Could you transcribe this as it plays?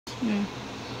Mm.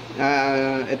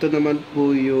 Ito naman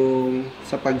po yung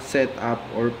sa pag-set up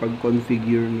or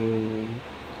pag-configure ng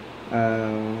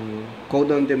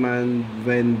code on demand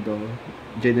vendor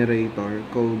generator,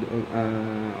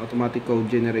 automatic code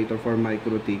generator for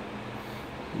Mikrotik.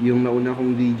 Yung nauna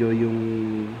kong video, yung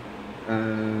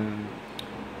uh,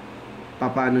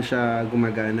 paano siya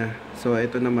gumagana. So,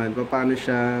 ito naman, paano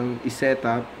siyang i-set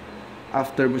up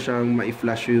after mo siyang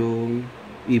ma-flash yung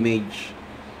image.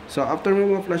 So, after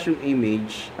mo ma-flash yung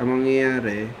image, ang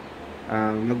mangyayari,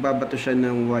 magbabato siya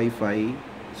ng wifi.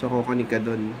 So, kukunik ka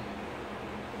doon.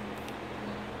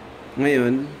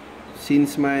 Ngayon,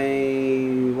 since may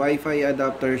wifi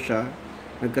adapter siya,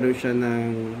 nagkaroon siya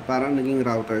ng, parang naging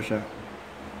router siya.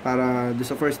 Para,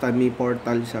 sa first time, may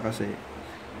portal siya kasi.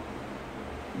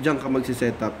 Diyan ka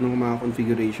magsisetup ng mga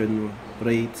configuration mo,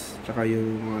 rates, tsaka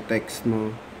yung mga text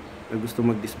mo na gusto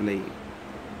mag-display.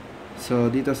 So,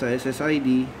 dito sa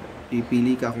SSID,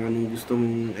 pipili ka kung anong gusto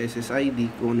mong SSID,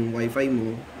 kung anong wifi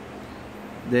mo.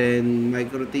 Then,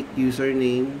 Mikrotik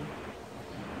username,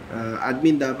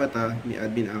 admin dapat may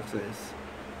admin access.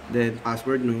 Then,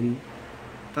 password nun.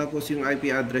 Tapos, yung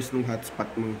IP address ng hotspot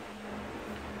mo.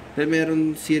 Then,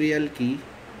 meron serial key.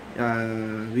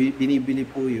 Binibili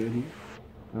po yun.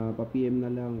 Pa-PM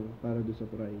na lang para do sa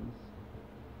price.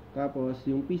 Tapos,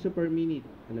 yung piso per minute.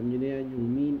 Alam nyo na yan, yung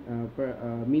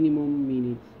minimum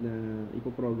minutes na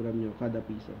ipoprogram nyo kada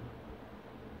piso.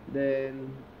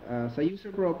 Then, sa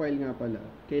user profile nga pala,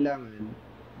 kailangan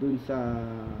dun sa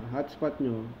hotspot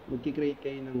nyo, magkikreate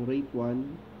kayo ng rate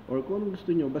 1 or kung ano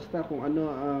gusto nyo, basta kung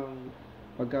ano ang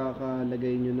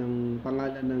pagkakalagay nyo ng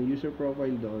pangalan ng user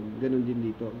profile doon, ganun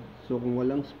din dito. So, kung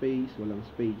walang space, walang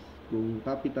space. Kung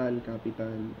capital,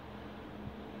 capital.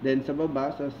 Then, sa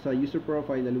baba, sa user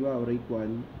profile, halimbawa, rate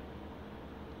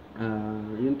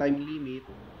 1, yung time limit,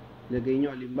 lagay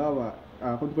nyo, halimbawa,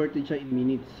 converted siya in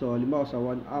minutes. So, halimbawa, sa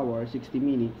 1 hour, 60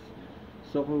 minutes.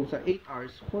 So, kung sa 8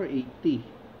 hours, 480.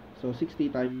 So, 60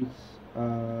 times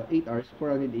 8 hours,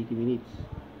 480 minutes.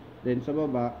 Then, sa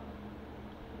baba,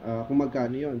 kung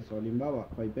magkano yun. So, halimbawa,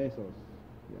 5 pesos.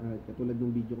 Katulad ng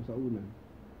video ko sa una.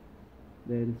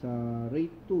 Then, sa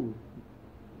rate 2,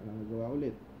 gawa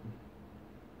ulit.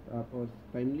 Tapos,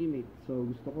 time limit. So,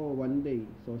 gusto ko 1 day.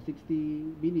 So,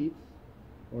 60 minutes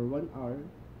or 1 hour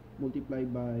multiply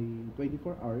by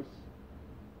 24 hours,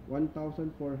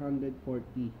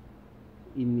 1,440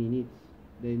 in minutes.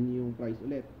 Then, yung price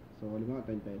ulit. So, halimbawa,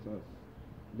 10 pesos.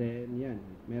 Then, yan.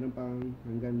 Meron pang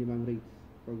hanggang 5 rates.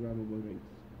 Programmable rates.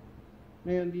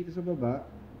 Ngayon, dito sa baba,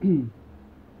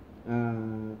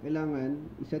 kailangan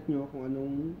iset nyo kung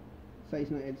anong size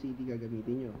ng LCD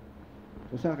gagamitin nyo.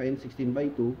 So, sa akin, 16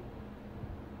 by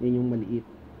 2. Yan yung maliit.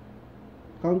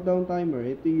 Countdown timer,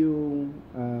 ito yung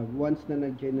once na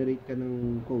nag-generate ka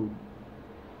ng code,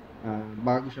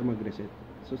 bago siya mag-reset.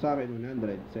 So, sa akin,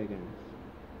 100 seconds.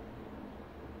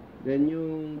 Then,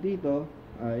 yung dito,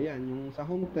 yan, yung sa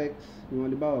home text, yung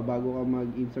halimbawa, bago ka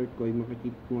mag-insert coin,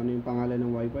 makikita kung ano yung pangalan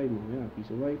ng wifi mo. Yan,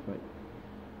 piece of wifi.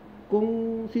 Kung,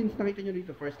 since nakita nyo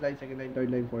dito, first line, second line,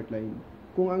 third line, fourth line,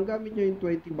 kung ang gamit nyo yung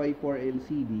 20 by 4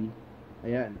 LCD,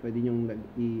 ayan, pwede nyo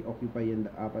i-occupy yung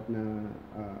apat na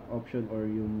option or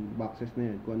yung boxes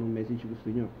na yan, kung anong message gusto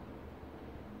nyo.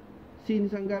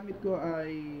 Since ang gamit ko ay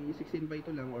 16 by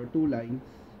 2 lang or 2 lines,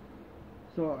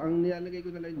 so ang nilalagay ko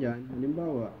na lang dyan,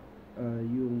 halimbawa,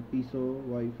 yung piso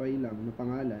wifi lang na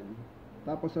pangalan.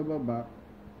 Tapos sa baba,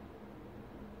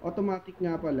 automatic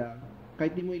nga pala,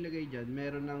 kahit di mo ilagay dyan,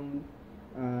 meron ng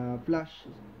flash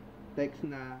text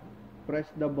na press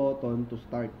the button to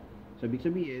start. So, ibig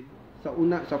sabihin,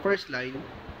 sa first line,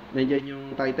 nandiyan yung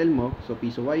title mo, so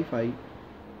piso wifi.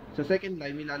 Sa second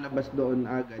line, may lalabas doon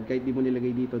agad, kahit di mo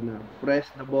nilagay dito na press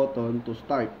the button to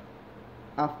start.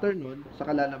 After nun,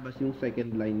 saka lalabas yung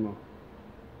second line mo.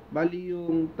 Bali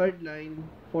yung third line,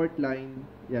 fourth line,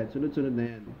 yan, sunod-sunod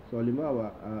na yan. So,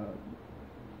 halimbawa,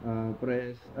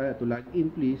 press, to log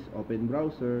in please, open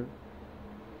browser,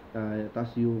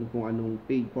 tapos yung kung anong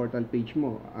portal page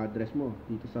mo, address mo,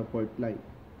 dito sa fourth line.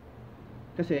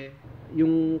 Kasi,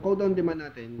 yung code on demand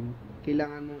natin,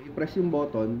 kailangan mong i-press yung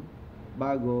button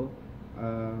bago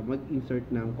mag-insert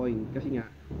ng coin. Kasi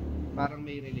nga, parang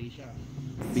may relay siya.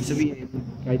 Ibig sabihin,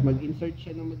 kahit mag-insert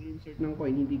siya ng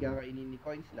coin, hindi kakainin ni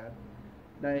coinslot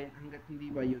dahil hanggat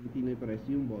hindi ba yun pinipress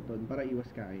yung button para iwas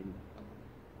kain.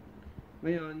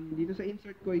 Ngayon, dito sa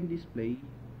insert coin display,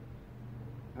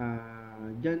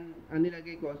 dyan, ang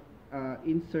nilagay ko,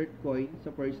 insert coin sa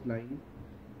first line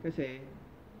kasi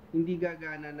hindi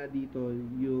gagana na dito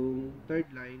yung third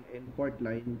line and fourth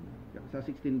line sa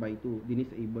 16 by 2.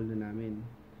 Dinisable na namin.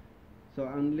 So,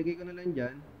 ang nilagay ko na lang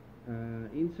dyan,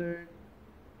 insert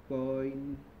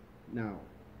coin now.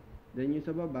 Then yung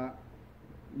sa baba,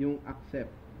 yung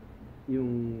accept.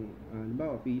 Yung,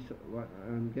 halimbawa, piso,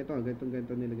 ganito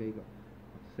nilagay ko.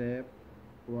 Accept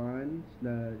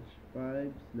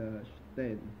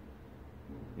 1/5/10.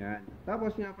 Yan.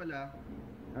 Tapos nga pala,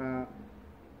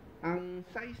 ang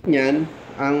size niyan,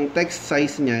 ang text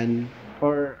size niyan,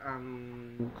 or ang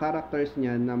characters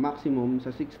niyan na maximum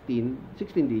sa 16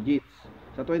 digits.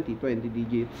 Sa 20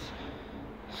 digits.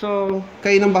 So,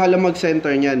 kayo nang bahala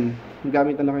mag-center niyan.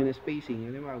 Gamit na lang kayo ng spacing.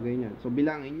 Halimbawa, ganyan. So,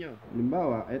 bilangin nyo.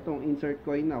 Halimbawa, itong insert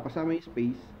coin now, kasama yung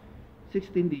space,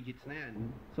 16 digits na yan.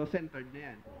 So, centered na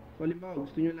yan. So, halimbawa,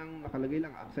 gusto nyo lang nakalagay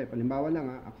lang, accept. Halimbawa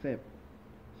lang, accept.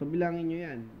 So, bilangin nyo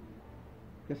yan.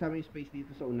 Kasama yung space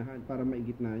dito sa unahan para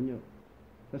maigitnaan nyo.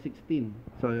 Sa 16.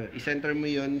 So, i-center mo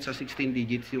yun sa 16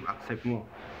 digits yung accept mo.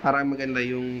 Para maganda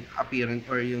yung appearance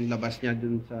or yung labas niya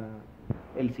dun sa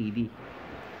LCD.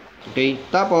 Okay?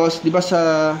 Tapos, di ba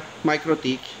sa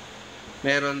Mikrotik,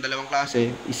 meron dalawang klase.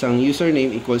 Isang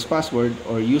username equals password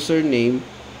or username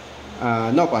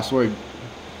no password.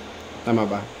 Tama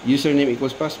ba? Username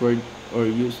equals password or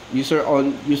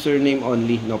username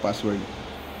only, no password.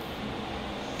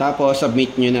 Tapos,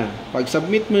 submit nyo na. Pag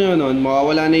submit mo nyo nun,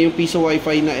 mawawala na yung piso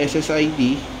wifi na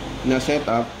SSID na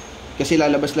setup kasi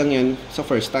lalabas lang yan sa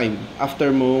first time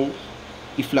after mong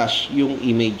i-flash yung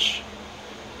image.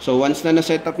 So, once na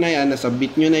na-setup na yan,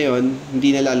 na-submit nyo na yon,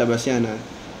 hindi na lalabas yan, ha.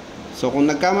 So, kung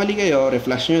nagkamali kayo,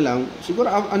 reflash nyo lang.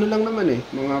 Siguro, ano lang naman eh.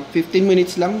 Mga 15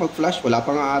 minutes lang mag-flash. Wala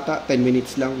pa nga ata. 10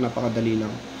 minutes lang. Napakadali lang.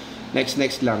 Next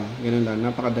lang. Ganun lang.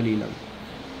 Napakadali lang.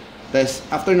 Tapos,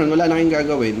 after nun, wala na kayong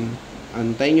gagawin.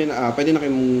 Antayin nyo na. Pwede na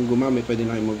kayong gumamit. Pwede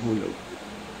na kayong maghulog.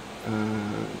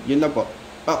 Yun lang po.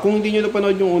 Kung hindi nyo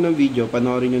napanood yung unang video,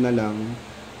 panoorin nyo na lang.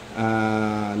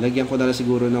 Lagyan ko na lang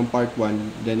siguro ng part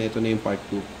 1. Then, ito na yung part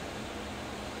 2.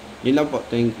 Yun lang po.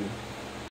 Thank you.